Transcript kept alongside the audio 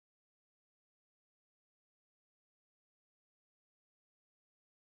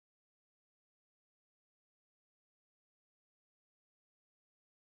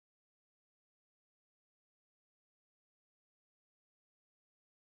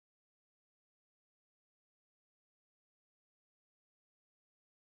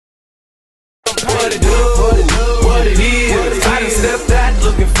what it do, what it is. I done stepped out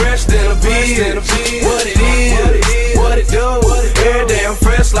looking fresh than a bitch. What it is, what it do. Every day I'm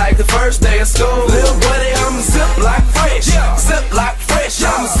fresh like the first day of school. Little buddy, I'm a Ziploc fresh, Ziploc fresh.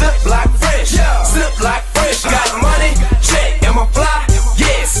 I'm a Ziploc fresh, Ziploc fresh. Got money, check. Am I fly?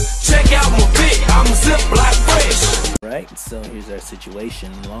 Yes. Check out my pic. I'm a Ziploc fresh. Right, so here's our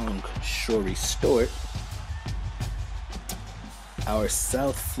situation. Long story short, our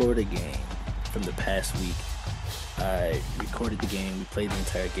South Florida game from the past week. I recorded the game. We played the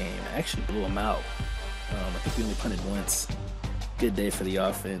entire game. I actually blew them out. I think we only punted once. Good day for the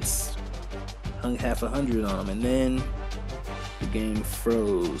offense. Hung half 100 on them, and then the game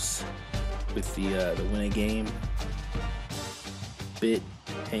froze with the winning game bit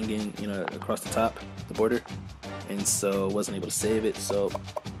hanging, across the top, the border, and so wasn't able to save it. So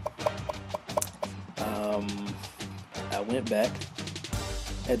I went back,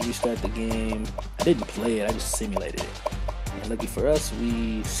 had to restart the game. I didn't play it, I just simulated it. And lucky for us,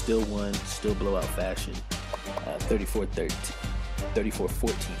 we still won, still blowout fashion, 34-14.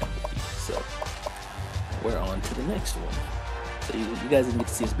 So we're on to the next one. So you guys didn't get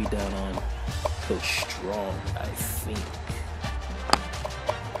to see us beat down on Coach Strong, I think.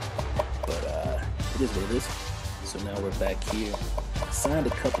 But it is what it is. So now we're back here. Signed a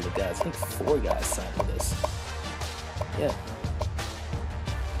couple of guys. I think 4 guys signed with us. Yeah.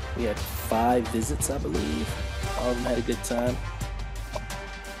 We had 5 visits, I believe. All of them had a good time.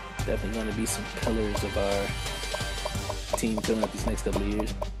 Definitely going to be some colors of our team coming up these next couple of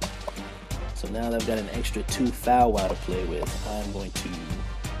years. So now that I've got an extra 2 foul wide to play with, we're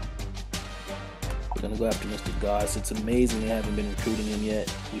going to go after Mr. Goss. It's amazing they haven't been recruiting him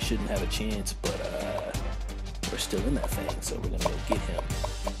yet. We shouldn't have a chance, but we're still in that thing, so we're going to go get him.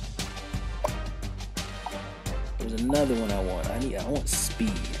 There's another one I want. I want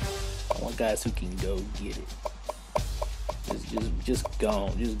speed. I want guys who can go get it. Just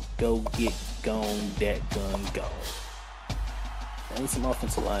gone. Just go get gone, that gun, gone. I need some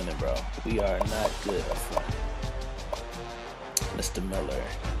offensive linemen, bro. We are not good up front. Mr. Miller,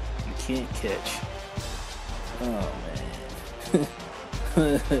 you can't catch. Oh, man.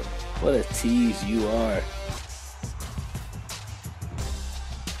 What a tease you are.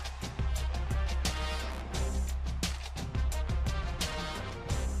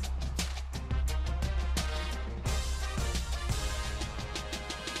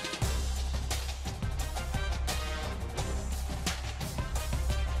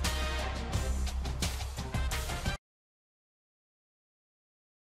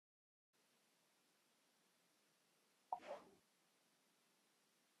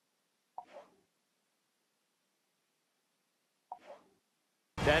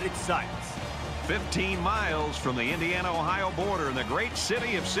 That excites. 15 miles from the Indiana-Ohio border in the great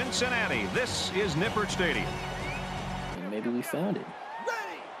city of Cincinnati. This is Nippert Stadium. Maybe we found it.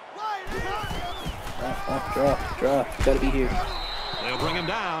 Drop. Gotta be here. They'll bring him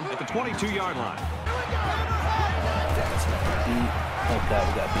down at the 22-yard line. Oh, God,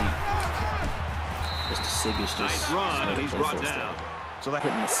 we got beat. Mr. Siggers just... Nice run, and he's brought down. So that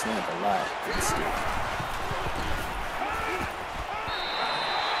hit me slant a lot.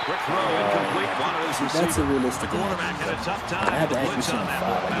 Quick throw, incomplete. That's a realistic quarterback had a tough time. I have the accuracy on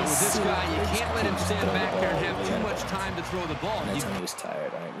 5. With this guy, you can't let him stand back there and have too much time to throw the ball. And that's when he was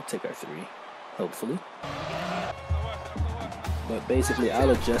tired. All right, we'll take our 3, hopefully. But basically,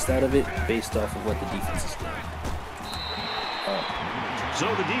 I'll adjust out of it based off of what the defense is doing.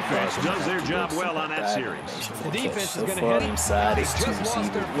 So the defense does their job well on that series. The defense is going to head inside. They just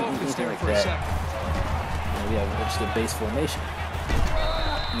lost their focus there for a second. We have just a base formation.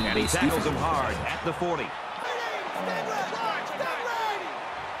 And he tackles him hard at the 40. Okay,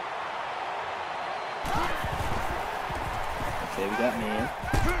 we got man.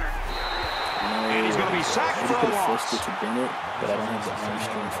 And he's going to be sacked for a loss. Forced it to Bennett, but I don't have the arm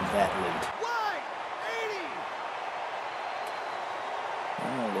strength from that late.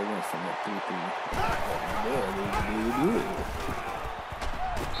 Oh, they went from the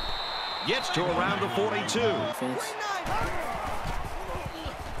 3-3. Gets to around the 42. Defense.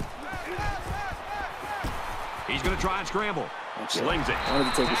 He's going to try and scramble. Okay. Slings it. I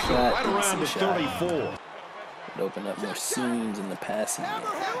wanted to take a shot. Right around the 34. It opened up more seams in the passing game.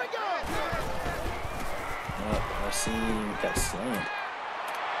 Our seam got slammed.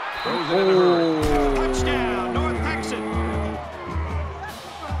 Throws it in a hurry. Touchdown, North Texas.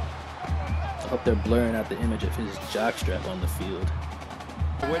 I hope they're blurring out the image of his jockstrap on the field.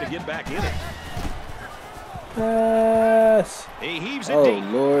 Way to get back in it. Pass. He heaves it Oh, deep.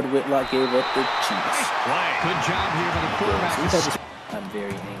 Lord, Whitlock gave up the cheeks. Nice play. Good job here by the quarterback. I'm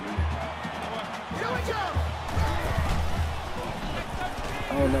very angry.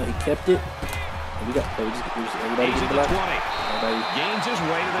 Oh no, he kept it. We got everybody He's get at the blocked. 20. Gains his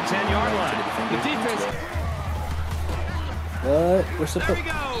way to the 10-yard line. The defense. But we're There he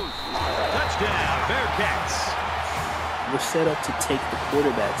goes. Touchdown, Bearcats. we're set up to take the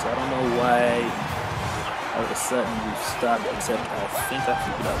quarterback, so I don't know why all of a sudden we've stopped, except I think I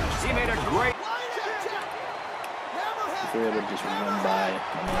figured out. He made a great. If we're able to just run by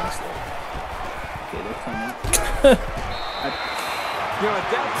my man's there. Okay, they're coming. You know,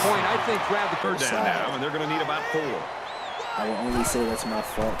 at that point, I think grab the Third down now, and they're going to need about 4. I will only say that's my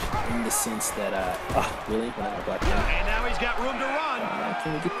fault in the sense that really? We're not gonna block that. And now he's got room to run.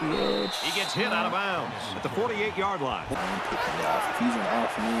 Can we get the edge? He gets hit out of bounds at the 48-yard line. I'm picking it off. If he's an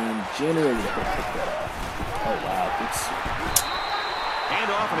off man, generally he'll pick that off. Oh wow, it's Hand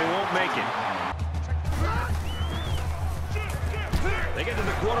off, and he won't make it. They get to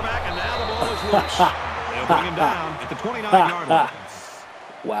the quarterback, and now the ball is loose. They'll bring him down at the 29-yard line.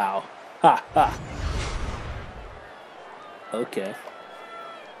 wow. Ha ha. Okay.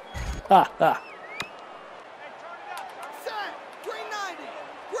 Ha ha.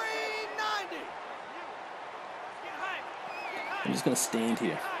 I'm just gonna stand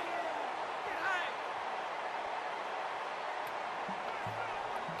here.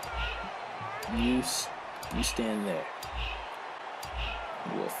 You stand there.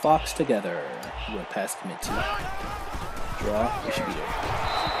 We'll fox together. We'll pass commit to. Draw. We should be there.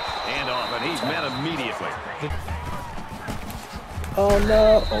 Hand off, and he's met immediately. Oh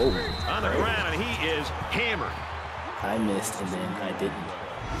no! Oh. On the ground, and he is hammered. I missed, and then I didn't.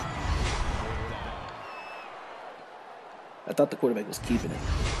 I thought the quarterback was keeping it.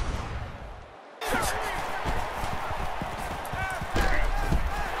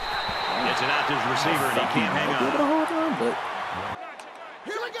 Gets it out to his receiver, and he can't hang on. Hold on, but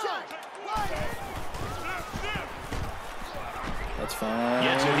that's fine.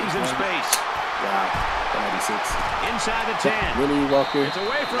 Gets it. He's in space. Wow. 96. Inside the 10. Really, Walker? It's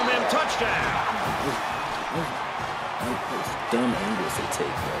away from him. Touchdown. Those dumb angles they take,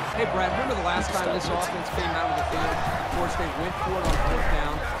 bro. Hey, Brad, remember the last time this offense came out of the field? Of course, they went for it on 4th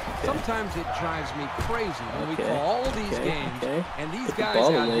down. Sometimes it drives me crazy when we call all these games, and these guys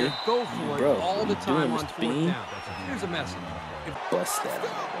out here go for it all the time on 4th down. Here's a message. Bust that on the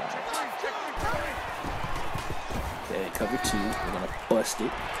right. Okay, cover 2. We're going to bust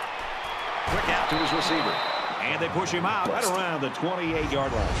it. Quick out to his receiver. And they push him out right around the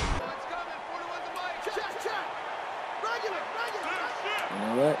 28-yard line. You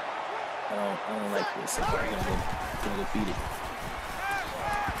know what? I don't like this. I'm gonna go beat it.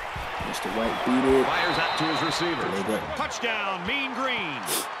 Mr. White beat it. Fires out to his receiver. Touchdown, Mean Green.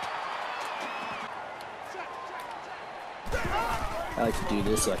 I like to do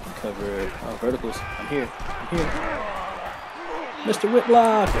this so I can cover verticals. I'm here. Mr.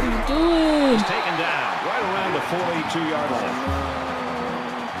 Whitlock, what are you doing? He's taken down right around the 42-yard line.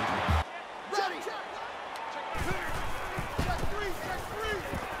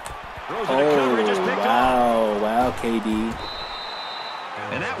 Oh, wow, KD.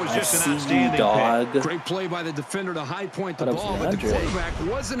 And that was just an outstanding dog. pick. Great play by the defender to high point the ball, but the quarterback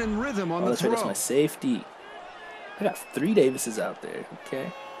wasn't in rhythm on the throw. That's my safety. I got 3 Davises out there,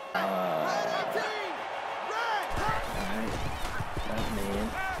 okay? Alright, man.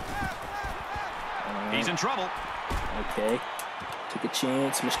 He's in trouble. Okay. Took a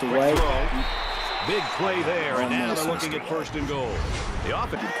chance, Mr. White. Big play there, and now they're looking at 1st and goal. The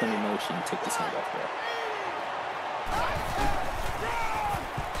offense. Come in motion, take this hand off there.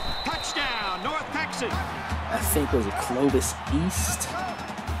 Touchdown, North Texas. I think was it Clovis East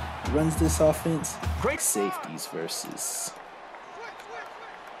runs this offense. Great safeties versus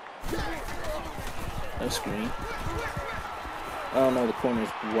no screen. Oh no, the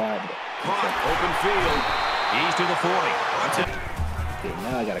corner's wide. Caught, open field. He's to the 40. Okay,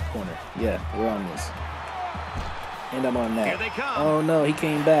 now I got a corner. Yeah, we're on this. And I'm on that. Here they come. Oh no, he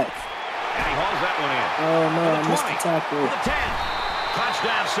came back. And he hauls that one in. Oh no, I missed the 20, tackle. the 10.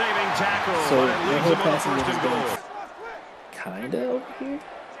 Touchdown saving tackle. So But it the leaves whole him on passing 1st and game goal. is kinda over here.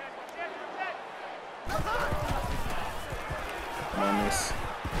 I'm on this.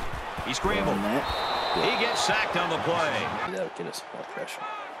 He scrambled. On that. He gets sacked on the play. That'll get us more pressure.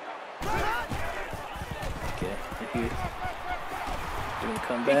 Okay, right here. We're gonna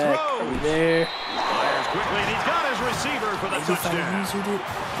come back. Are we there? Fires quickly, and he's got his receiver for the Maybe if I touchdown. used it,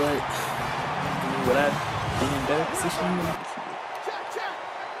 but would I be in better position?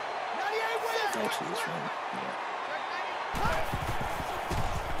 Actually, this one. Yeah.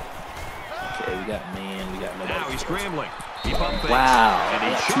 Okay, we got man. We got nobody. Now he's scrambling. Wow. I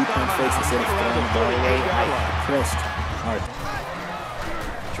got 2 pump fakes instead of throwing the ball away. I pressed hard.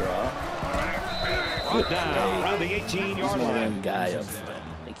 Draw. Good play. Around the 18-yard He's my line. one guy up front.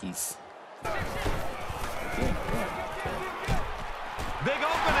 I think he's... Big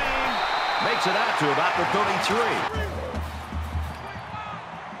opening. Makes it out to about the 33.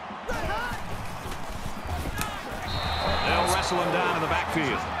 They'll wrestle him down in the backfield.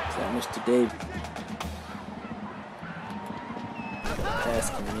 Is that Mr. David? Pass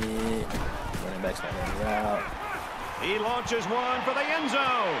commit. Running back's not running route. He launches one for the end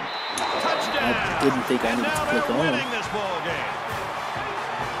zone. Touchdown. I didn't think I needed to click on. This ball game.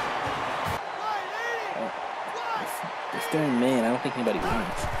 If they're in man, I don't think anybody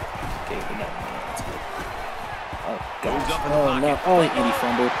wins. Okay, they're not in man. That's good. Oh, gosh. Oh, no. Oh, and he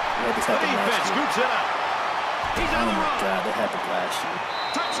fumbled. We had this happen last year. Scoops it up. He's on Oh, the my run. God. That happened last year.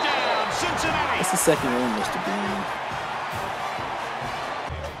 Touchdown, Cincinnati. That's the second one, Mr. Bean.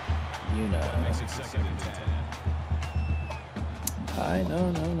 You know. No.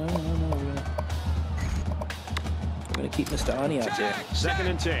 We're going to keep Mr. Ani out there. 2nd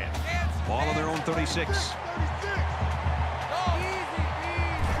and 10. Ball on their own 36.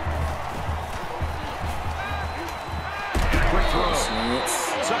 Quick throw. Slants.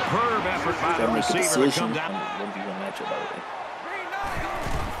 Superb effort by the Gotta make a receiver to decision. come down. 1v1 matchup, by the way.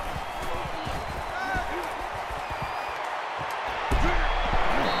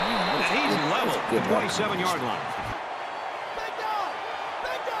 And he's level at the 27-yard line.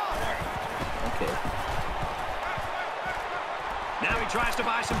 Okay. Now he tries to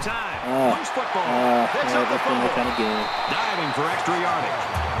buy some time. Punch football. Picks up the that's been fumble. that kind of game. Diving for extra yardage.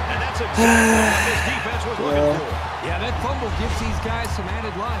 And that's exactly what this defense was looking for. Yeah, that fumble gives these guys some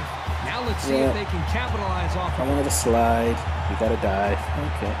added life. Now let's see if they can capitalize off I of it. wanted to slide. We got to dive.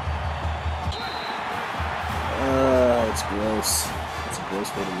 Okay. It's gross. It's a gross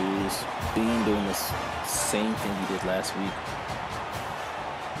way to lose. Bean doing this same thing he did last week.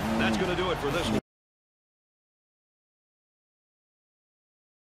 That's going to do it for this one.